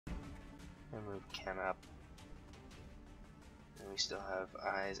And move Ken up. And we still have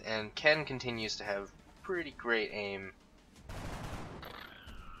eyes. And Ken continues to have pretty great aim.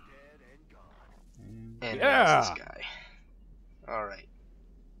 And there's this guy. Alright.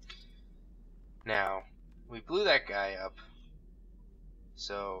 Now, we blew that guy up.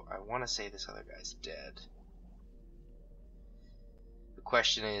 So, I want to say this other guy's dead. The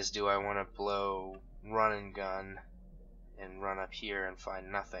question is, do I want to blow run and gun and run up here and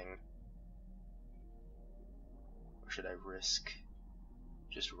find nothing? Or should I risk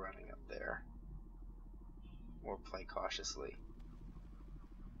just running up there? Or play cautiously?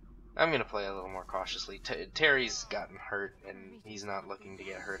 I'm going to play a little more cautiously. Terry's gotten hurt, and he's not looking to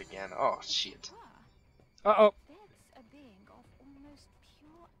get hurt again. Oh, shit. Uh-oh.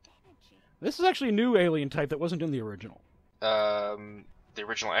 This is actually a new alien type that wasn't in the original. The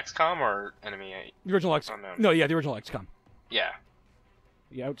original XCOM or Enemy? The original XCOM. Unknown? No, yeah, the original XCOM. Yeah.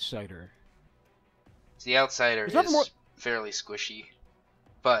 The Outsider. The Outsider is fairly squishy,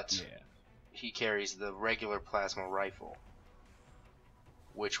 but he carries the regular plasma rifle,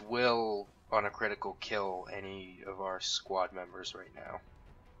 which will, on a critical, kill any of our squad members right now.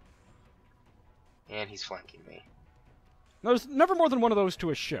 And he's flanking me. There's never more than one of those to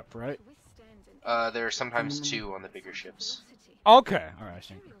a ship, right? There are sometimes two on the bigger ships. Okay, alright, I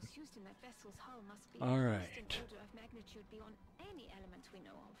see. Alright.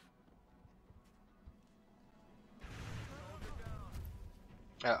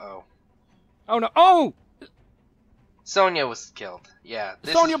 Uh-oh. Oh no, oh! Sonya was killed. Yeah.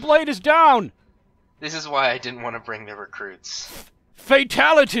 Sonya Blade is down! This is why I didn't want to bring the recruits.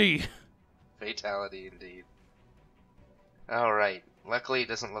 Fatality! Fatality, indeed. Alright. Luckily, it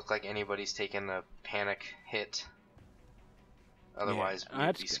doesn't look like anybody's taken a panic hit. Otherwise,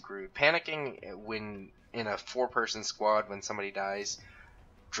 we'd be screwed. Panicking when in a 4-person squad when somebody dies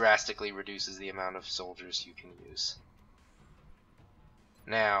drastically reduces the amount of soldiers you can use.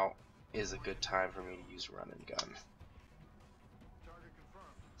 Now is a good time for me to use run and gun.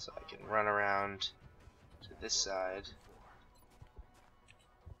 So I can run around to this side,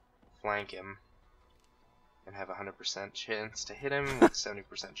 flank him, and have a 100% chance to hit him with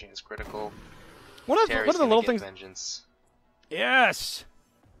 70% chance critical. One of the little things. Vengeance. Yes.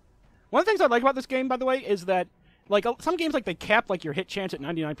 One of the things I like about this game, by the way, is that like some games like they cap like your hit chance at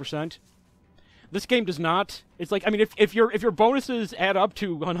 99%. This game does not. It's like, I mean, if your bonuses add up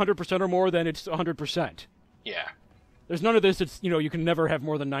to 100% or more, then it's 100%. Yeah. There's none of this. It's, you know, you can never have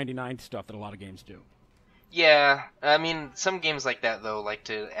more than 99 stuff that a lot of games do. Yeah, I mean, some games like that though like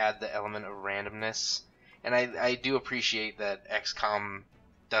to add the element of randomness, and I do appreciate that XCOM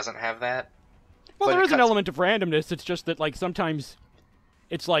doesn't have that. Well, there is an element of randomness. It's just that like sometimes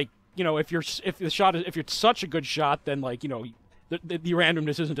it's like, you know, if it's such a good shot, then like, you know, the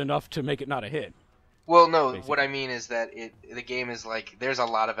randomness isn't enough to make it not a hit. Well, no, basically. What I mean is that the game is like, there's a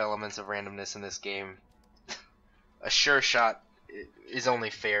lot of elements of randomness in this game. A sure shot is only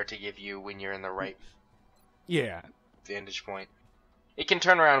fair to give you when you're in the right vantage point. It can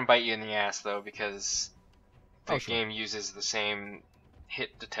turn around and bite you in the ass though, because the game uses the same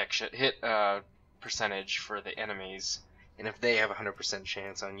hit percentage for the enemies, and if they have a 100%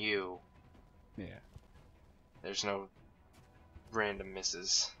 chance on you, there's no random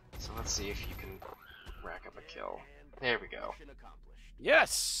misses. So let's see if you can rack up a kill. There we go.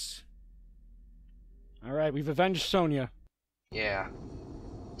 Yes! Alright, we've avenged Sonya. Yeah.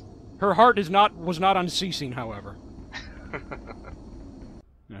 Her heart was not unceasing, however.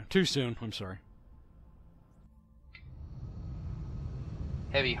 No, too soon, I'm sorry.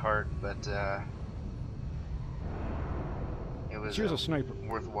 Heavy heart, but it was a sniper.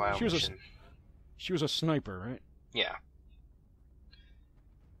 Worthwhile mission. She was a sniper, right? Yeah.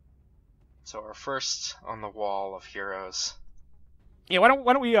 So our first on the wall of heroes. Yeah, why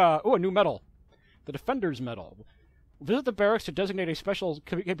don't we a new medal. The Defender's Medal. Visit the barracks to designate a special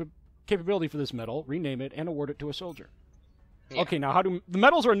capability for this medal, rename it, and award it to a soldier. Yeah. Okay, now the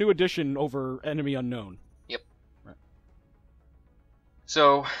medals are a new addition over Enemy Unknown. Yep. Right.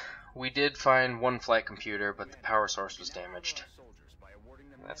 So, we did find one flight computer, but the power source was damaged.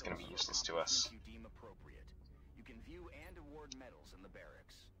 That's going to be useless to us.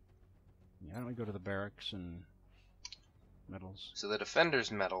 Yeah, why don't we go to the barracks and medals? So the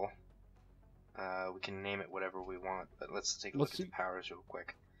Defender's Medal, we can name it whatever we want, but let's take a look at the powers real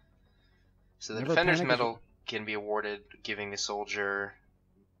quick. So the Defender's Medal can be awarded giving the soldier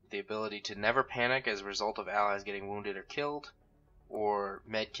the ability to never panic as a result of allies getting wounded or killed, or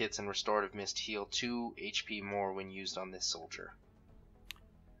medkits and restorative mist heal 2 HP more when used on this soldier.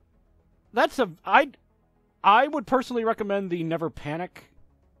 I would personally recommend the never panic.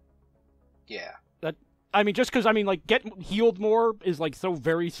 Yeah. I mean, just because, I mean, like, get healed more is, like, so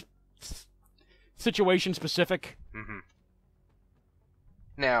very situation specific. Mm-hmm.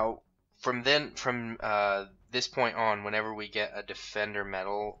 Now, from this point on, whenever we get a defender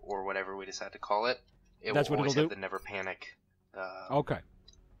medal, or whatever we decide to call it, That's will what always it'll have do? the Never Panic Okay.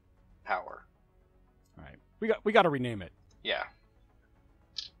 power. Alright. We got to rename it. Yeah.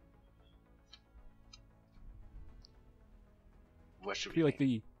 What should we like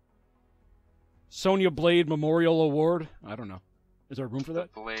the Sonya Blade Memorial Award? I don't know. Is there room for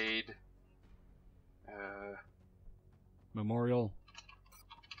that? Blade Memorial.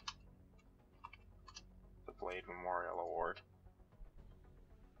 The Blade Memorial Award.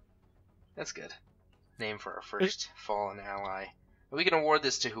 That's good. Name for our first fallen ally. We can award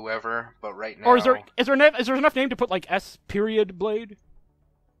this to whoever, but right now... Or is there enough name to put, like, S period Blade?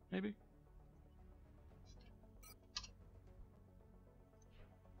 Maybe?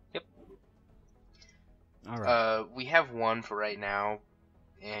 Yep. Alright. We have one for right now,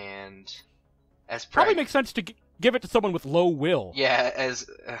 and... as probably makes sense to give it to someone with low will. Yeah, as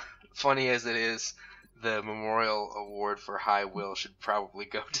funny as it is, the Memorial Award for High Will should probably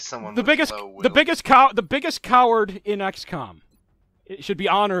go to someone with low will. The biggest coward in XCOM. It should be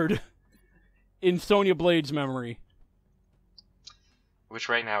honored in Sonya Blade's memory. Which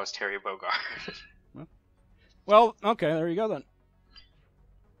right now is Terry Bogard. Well, okay, there you go then.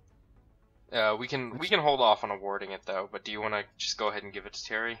 We can hold off on awarding it though, but do you want to just go ahead and give it to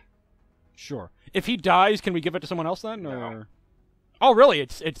Terry? Sure. If he dies, can we give it to someone else then? No. Or... Oh, really?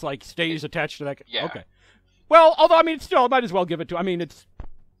 It's like stays attached to that. Yeah. Okay. Well, although I mean, still, I might as well give it to. I mean, it's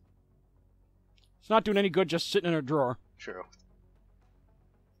not doing any good just sitting in a drawer. True.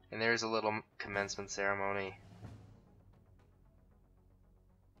 And there's a little commencement ceremony.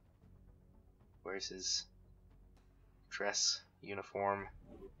 Where's his dress, uniform,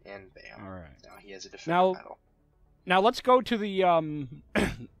 and bam. All right. Now he has a defender medal. Now let's go to the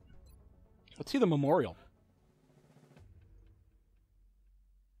let's see the memorial.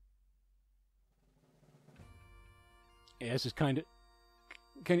 Yeah, this is kind of.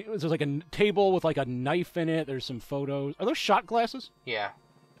 There's like a table with like a knife in it. There's some photos. Are those shot glasses? Yeah.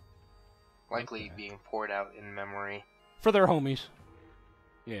 Likely being poured out in memory. For their homies.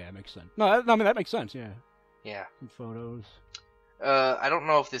 Yeah, it makes sense. No, I mean, that makes sense, yeah. Yeah. Some photos. I don't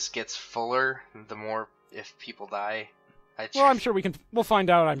know if this gets fuller the more if people die. Well, I'm sure we'll find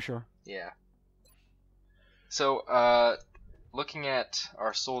out, I'm sure. Yeah. So, looking at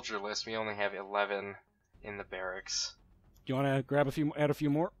our soldier list, we only have 11 in the barracks. Do you want to add a few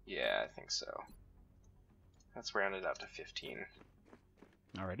more? Yeah, I think so. Let's round it out to 15.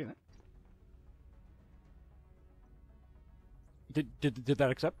 Alrighty then. Did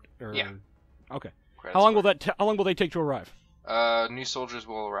that accept? Or... Yeah. Okay. Credits How long will they take to arrive? New soldiers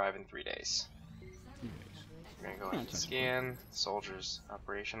will arrive in 3 days. We're gonna go ahead and scan. Soldiers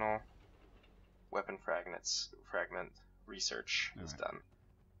operational. Weapon fragment research is done.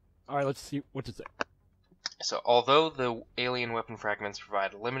 Alright, let's see. What's it say? So, although the alien weapon fragments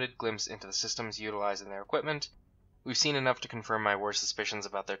provide a limited glimpse into the systems utilized in their equipment, we've seen enough to confirm my worst suspicions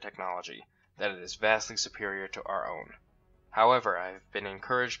about their technology, that it is vastly superior to our own. However, I have been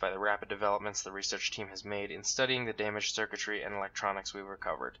encouraged by the rapid developments the research team has made in studying the damaged circuitry and electronics we've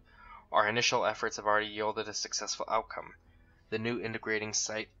recovered. Our initial efforts have already yielded a successful outcome. The new integrated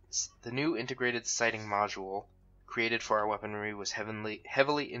sighting module created for our weaponry was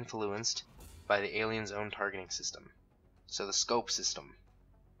heavily influenced by the alien's own targeting system. So the scope system.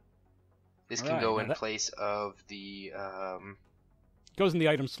 This can go in place of the... goes in the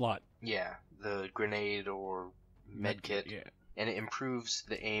item slot. Yeah, the grenade or medkit, yeah. And it improves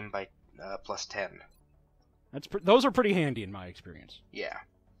the aim by plus 10. Those are pretty handy in my experience. Yeah.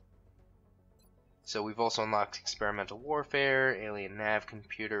 So we've also unlocked experimental warfare, alien nav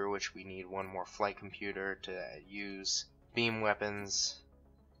computer, which we need one more flight computer to use, beam weapons,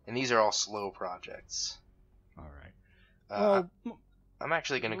 and these are all slow projects. All right. I'm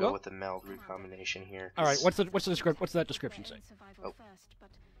actually going to go with the meld recombination here. All right. What's that description say? Oh.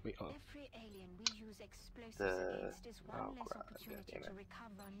 Wait, oh god damn it.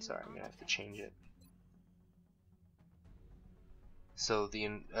 Sorry, I'm gonna have to change it. So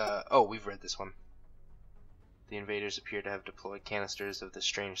we've read this one. The invaders appear to have deployed canisters of the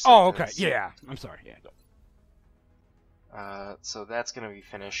strange substance. Oh, okay. Yeah. I'm sorry. Yeah. So that's gonna be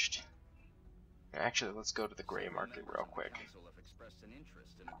finished. Actually, let's go to the gray market real quick. Have expressed an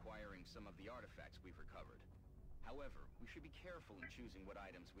interest in acquiring some of the artifacts we've recovered. However, we should be careful in choosing what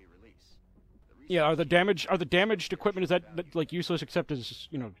items we release. Yeah, are the damaged equipment, is that like useless except as,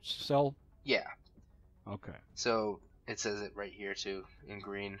 sell? Yeah. Okay. So It says it right here too, in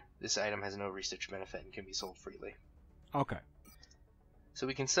green. This item has no research benefit and can be sold freely. Okay. So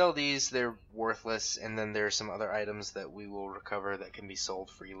we can sell these, they're worthless, and then there are some other items that we will recover that can be sold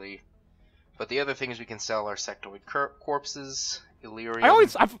freely. But the other things we can sell are sectoid corpses,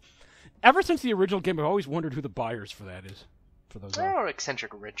 Illyrium... Ever since the original game, I've always wondered who the buyers for that is. For those are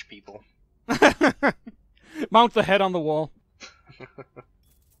eccentric rich people. Mount the head on the wall.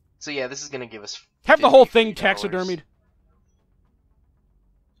 So yeah, this is going to give us... Have the whole thing taxidermied.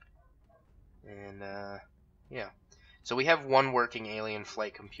 And, yeah. So we have one working alien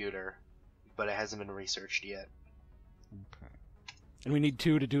flight computer, but it hasn't been researched yet. Okay. And we need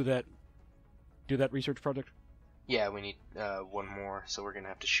 2 to do that research project? Yeah, we need one more, so we're going to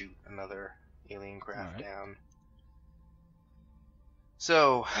have to shoot another alien craft down.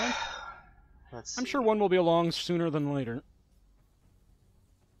 So, let's see. I'm sure one will be along sooner than later.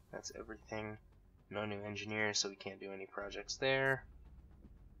 That's everything. No new engineers, so we can't do any projects there.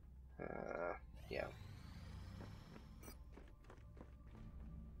 Yeah.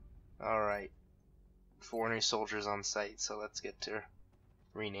 Alright. 4 new soldiers on site, so let's get to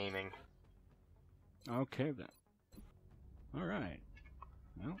renaming. Okay, then. Alright.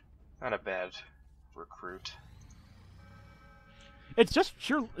 Well. Not a bad recruit. It's just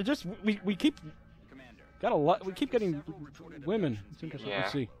we keep got a lot. We keep getting women. It's interesting. Yeah.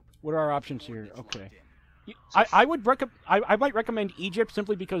 Let's see. What are our options here? Okay. I might recommend Egypt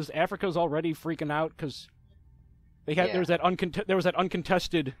simply because Africa's already freaking out because there was that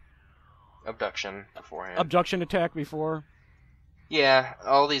uncontested abduction beforehand. Abduction attack before. Yeah,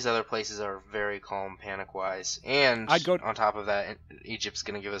 all these other places are very calm panic-wise, and on top of that, Egypt's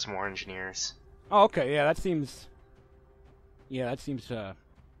gonna give us more engineers. Oh, okay. Yeah, that seems.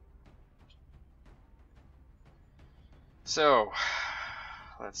 So,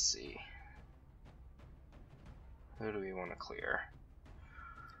 let's see. Who do we want to clear?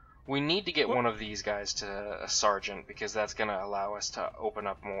 We need to get one of these guys to a sergeant because that's going to allow us to open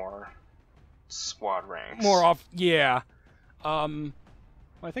up more squad ranks. Yeah. Well,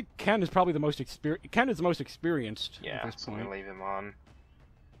 I think Ken is probably the most experienced. Ken is the most experienced. Yeah, at this so point. I'm gonna leave him on.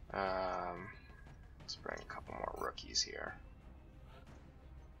 Let's bring a couple more rookies here.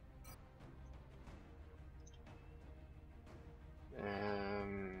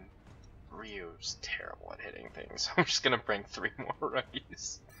 Ryu's terrible at hitting things, so I'm just gonna bring 3 more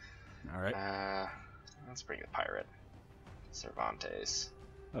rookies. All right. Let's bring the pirate, Cervantes.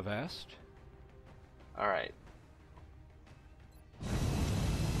 Avast. All right.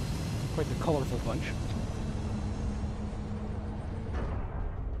 Quite the colorful bunch.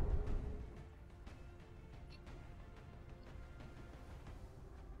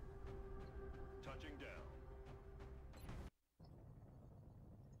 Touching down.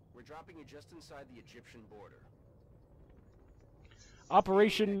 We're dropping you just inside the Egyptian border.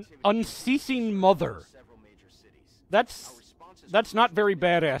 Operation Unceasing Mother. That's not very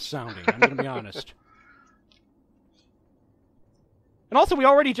badass sounding, I'm gonna be honest. And also, we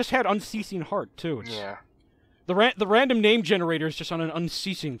already just had Unceasing Heart, too. Yeah. The random name generator is just on an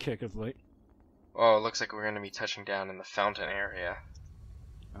unceasing kick of late. Oh, it looks like we're going to be touching down in the fountain area.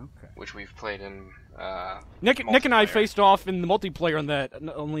 Okay. Which we've played in, Nick and I faced off in the multiplayer on that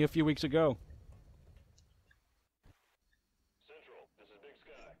only a few weeks ago. Central, this is Big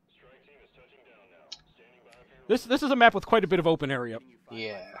Sky. Strike team is touching down now. Standing by for This is a map with quite a bit of open area.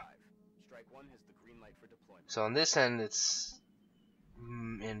 Yeah. Strike 1 has the green light for deployment. So on this end, it's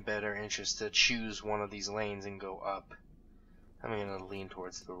in better interest to choose one of these lanes and go up. I'm going to lean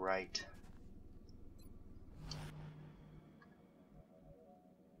towards the right.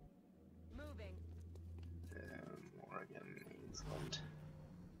 Moving. Oregon, Queensland.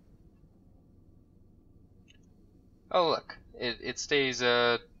 Oh look, it stays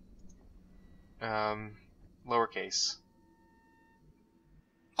lowercase.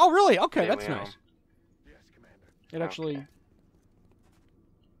 Oh really? Okay, that's Leon. nice. Yes, Commander. It actually. Okay.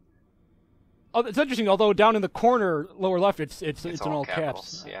 Oh, it's interesting. Although down in the corner, lower left, it's in all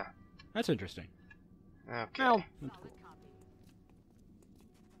capitals. caps. Yeah. That's interesting. Okay. Well, that's cool.